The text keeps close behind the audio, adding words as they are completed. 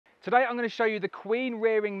Today I'm going to show you the queen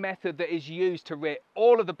rearing method that is used to rear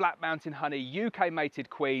all of the Black Mountain Honey UK mated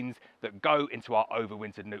queens that go into our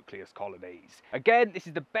overwintered nucleus colonies. Again, this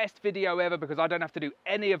is the best video ever because I don't have to do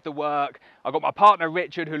any of the work. I've got my partner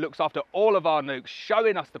Richard who looks after all of our nukes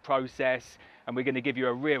showing us the process, and we're going to give you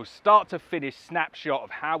a real start to finish snapshot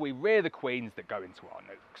of how we rear the queens that go into our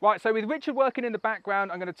nukes. Right, so with Richard working in the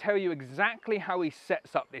background, I'm going to tell you exactly how he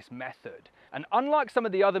sets up this method. And unlike some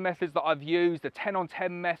of the other methods that I've used, the 10 on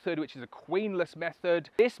 10 method, which is a queenless method,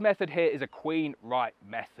 this method here is a queen right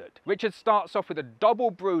method. Richard starts off with a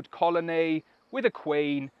double brood colony with a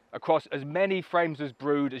queen across as many frames of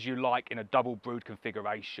brood as you like in a double brood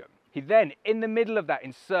configuration. He then, in the middle of that,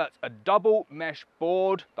 inserts a double mesh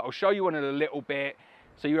board that I'll show you in a little bit.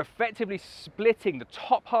 So you're effectively splitting the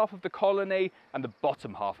top half of the colony and the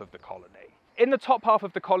bottom half of the colony. In the top half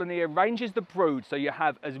of the colony, he arranges the brood so you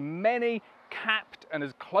have as many capped and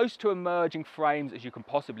as close to emerging frames as you can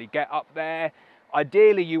possibly get up there.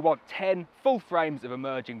 Ideally, you want 10 full frames of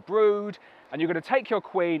emerging brood, and you're going to take your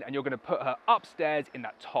queen and you're going to put her upstairs in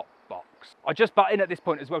that top box. I just butt in at this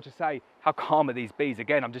point as well to say how calm are these bees.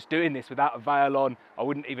 Again, I'm just doing this without a veil on. I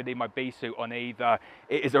wouldn't even need my bee suit on either.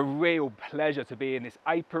 It is a real pleasure to be in this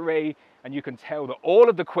apiary, and you can tell that all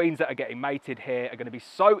of the queens that are getting mated here are going to be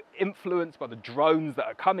so influenced by the drones that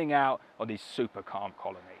are coming out on these super calm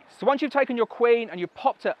colonies. So once you've taken your queen and you've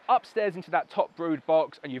popped her upstairs into that top brood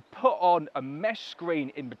box and you've put on a mesh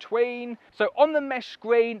screen in between. So on the mesh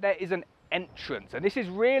screen, there is an entrance, and this is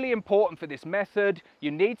really important for this method.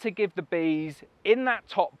 You need to give the bees in that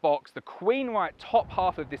top box, the queen right top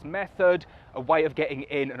half of this method, a way of getting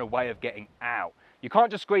in and a way of getting out. You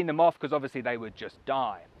can't just screen them off because obviously they would just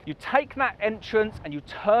die. You take that entrance and you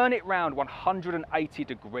turn it round 180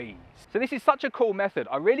 degrees. So this is such a cool method.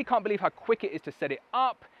 I really can't believe how quick it is to set it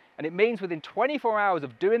up. And it means within 24 hours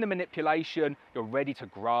of doing the manipulation, you're ready to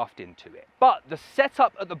graft into it. But the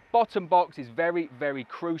setup at the bottom box is very, very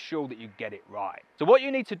crucial that you get it right. So what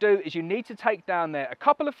you need to do is you need to take down there a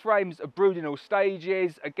couple of frames of brood in all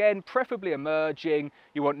stages, again, preferably emerging.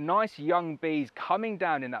 You want nice young bees coming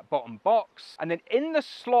down in that bottom box. And then in the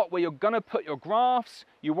slot where you're gonna put your grafts,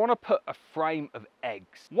 you wanna put a frame of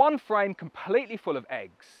eggs. One frame completely full of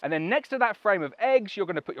eggs. And then next to that frame of eggs, you're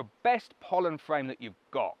gonna put your best pollen frame that you've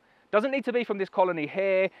got. Doesn't need to be from this colony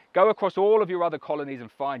here. Go across all of your other colonies and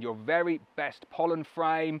find your very best pollen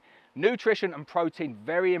frame. Nutrition and protein,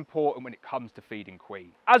 very important when it comes to feeding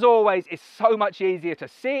queen. As always, it's so much easier to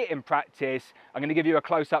see it in practice. I'm going to give you a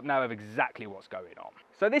close-up now of exactly what's going on.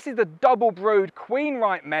 So this is the double brood queen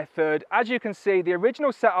right method. As you can see, the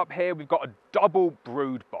original setup here, we've got a double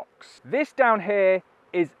brood box. This down here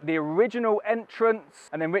is the original entrance,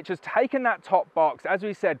 and then Richard's taken that top box, as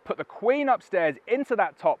we said, put the queen upstairs into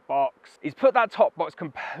that top box. He's put that top box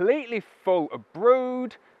completely full of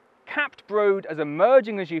brood, capped brood, as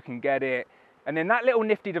emerging as you can get it. And then that little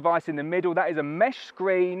nifty device in the middle, that is a mesh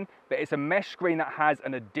screen, but it's a mesh screen that has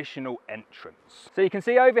an additional entrance. So you can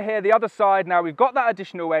see over here, the other side, now we've got that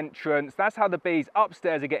additional entrance. That's how the bees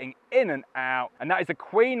upstairs are getting in and out. And that is the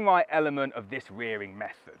queen right element of this rearing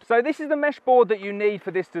method. So this is the mesh board that you need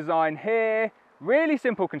for this design here. Really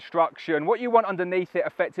simple construction. What you want underneath it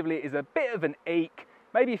effectively is a bit of an eek,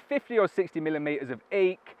 maybe 50 or 60 millimeters of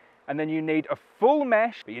eek. And then you need a full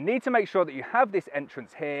mesh, but you need to make sure that you have this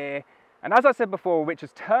entrance here. And as I said before, Rich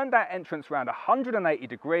has turned that entrance around 180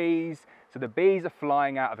 degrees, so the bees are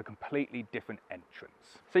flying out of a completely different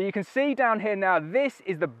entrance. So you can see down here now, this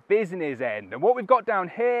is the business end. And what we've got down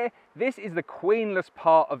here, this is the queenless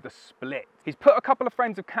part of the split. He's put a couple of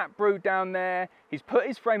frames of capped brood down there. He's put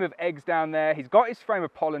his frame of eggs down there. He's got his frame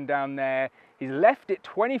of pollen down there. He's left it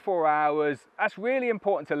 24 hours. That's really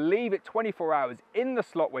important to leave it 24 hours in the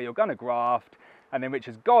slot where you're gonna graft. And then Rich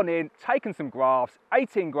has gone in, taken some grafts,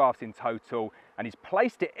 18 grafts in total, and he's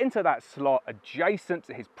placed it into that slot adjacent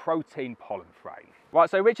to his protein pollen frame. Right,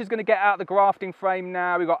 so Rich is going to get out the grafting frame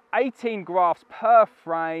now. We've got 18 grafts per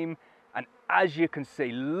frame, and as you can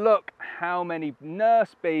see, look how many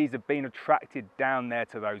nurse bees have been attracted down there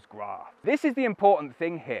to those grafts. This is the important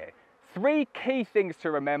thing here. 3 key things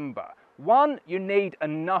to remember. 1, you need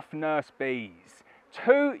enough nurse bees.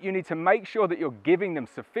 2, you need to make sure that you're giving them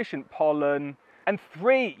sufficient pollen. And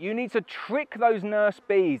 3, you need to trick those nurse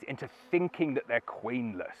bees into thinking that they're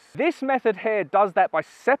queenless. This method here does that by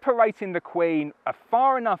separating the queen a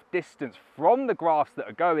far enough distance from the grafts that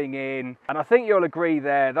are going in. And I think you'll agree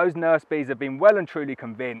there, those nurse bees have been well and truly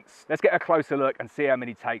convinced. Let's get a closer look and see how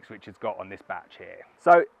many takes Richard's got on this batch here.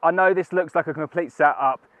 So I know this looks like a complete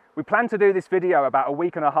setup. We planned to do this video about a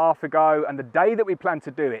week and a half ago, and the day that we planned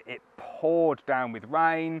to do it, it poured down with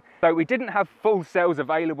rain. So we didn't have full cells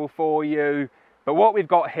available for you. But what we've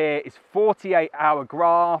got here is 48-hour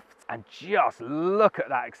grafts, and just look at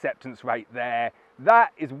that acceptance rate there.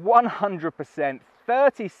 That is 100%,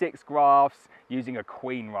 36 grafts using a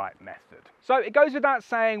queen right method. So it goes without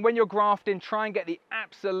saying, when you're grafting, try and get the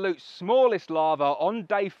absolute smallest larva on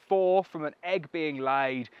day 4 from an egg being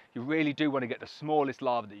laid. You really do want to get the smallest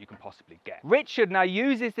larva that you can possibly get. Richard now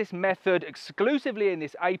uses this method exclusively in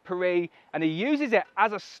this apiary, and he uses it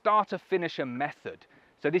as a starter finisher method.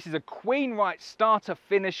 So this is a queen right starter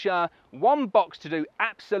finisher, one box to do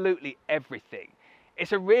absolutely everything.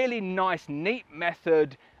 It's a really nice, neat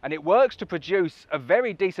method, and it works to produce a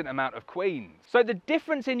very decent amount of queens. So the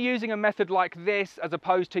difference in using a method like this as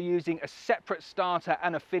opposed to using a separate starter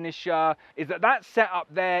and a finisher is that that setup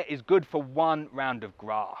there is good for one round of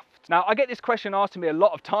graft. Now, I get this question asked to me a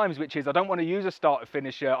lot of times, which is, I don't want to use a starter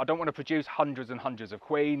finisher, I don't want to produce hundreds and hundreds of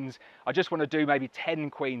queens, I just want to do maybe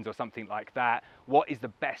 10 queens or something like that. What is the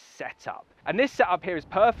best setup? And this setup here is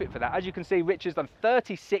perfect for that. As you can see, Richard's done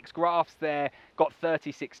 36 grafts there, got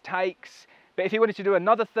 36 takes. But if he wanted to do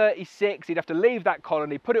another 36, he'd have to leave that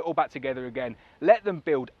colony, put it all back together again, let them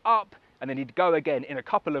build up, and then he'd go again in a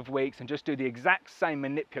couple of weeks and just do the exact same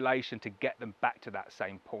manipulation to get them back to that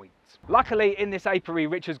same point. Luckily, in this apiary,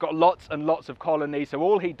 Richard's got lots and lots of colonies, so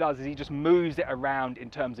all he does is he just moves it around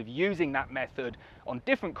in terms of using that method on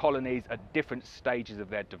different colonies at different stages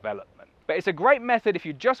of their development. But it's a great method if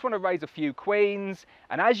you just want to raise a few queens,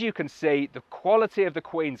 and as you can see, the quality of the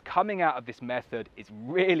queens coming out of this method is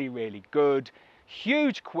really, really good.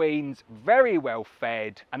 Huge queens, very well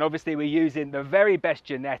fed, and obviously we're using the very best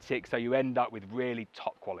genetics, so you end up with really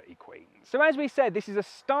top quality queens. So as we said, this is a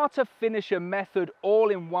starter finisher method all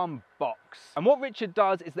in one box. And what Richard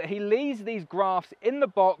does is that he leaves these grafts in the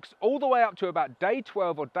box all the way up to about day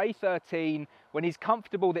 12 or day 13, when he's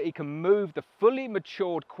comfortable that he can move the fully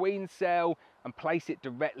matured queen cell and place it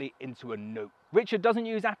directly into a nuke. Richard doesn't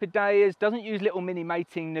use apideias, doesn't use little mini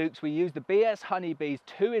mating nukes. We use the BS honeybees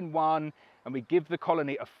 2-in-1, and we give the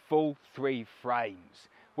colony a full 3 frames.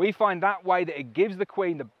 We find that way that it gives the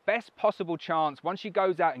queen the best possible chance. Once she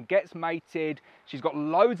goes out and gets mated, she's got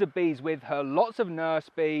loads of bees with her, lots of nurse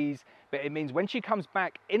bees, but it means when she comes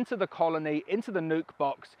back into the colony, into the nuke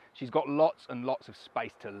box, she's got lots and lots of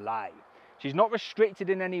space to lay. She's not restricted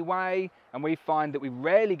in any way, and we find that we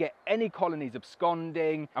rarely get any colonies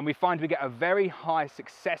absconding, and we find we get a very high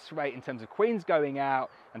success rate in terms of queens going out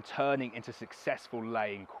and turning into successful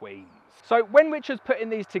laying queens. So when Richard's putting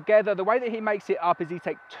these together, the way that he makes it up is he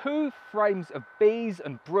takes 2 frames of bees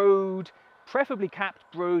and brood, preferably capped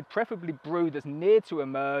brood, preferably brood that's near to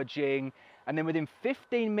emerging, and then within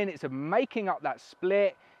 15 minutes of making up that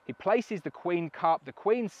split, he places the queen cup, the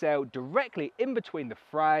queen cell, directly in between the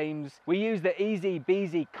frames. We use the Easy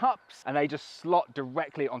Beezy cups, and they just slot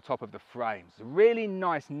directly on top of the frames. A really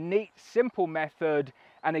nice, neat, simple method.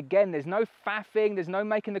 And again, there's no faffing, there's no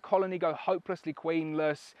making the colony go hopelessly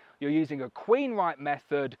queenless. You're using a queen right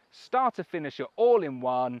method, starter finisher all in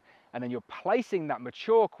one, and then you're placing that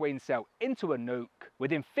mature queen cell into a nuke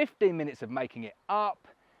within 15 minutes of making it up.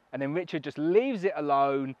 And then Richard just leaves it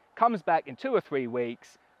alone, comes back in 2 or 3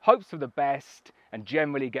 weeks, hopes for the best, and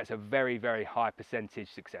generally gets a very, very high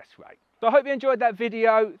percentage success rate. So I hope you enjoyed that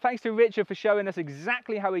video. Thanks to Richard for showing us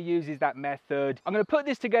exactly how he uses that method. I'm going to put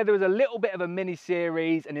this together as a little bit of a mini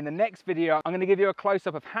series, and in the next video I'm going to give you a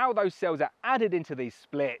close-up of how those cells are added into these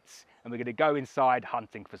splits, and we're going to go inside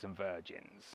hunting for some virgins.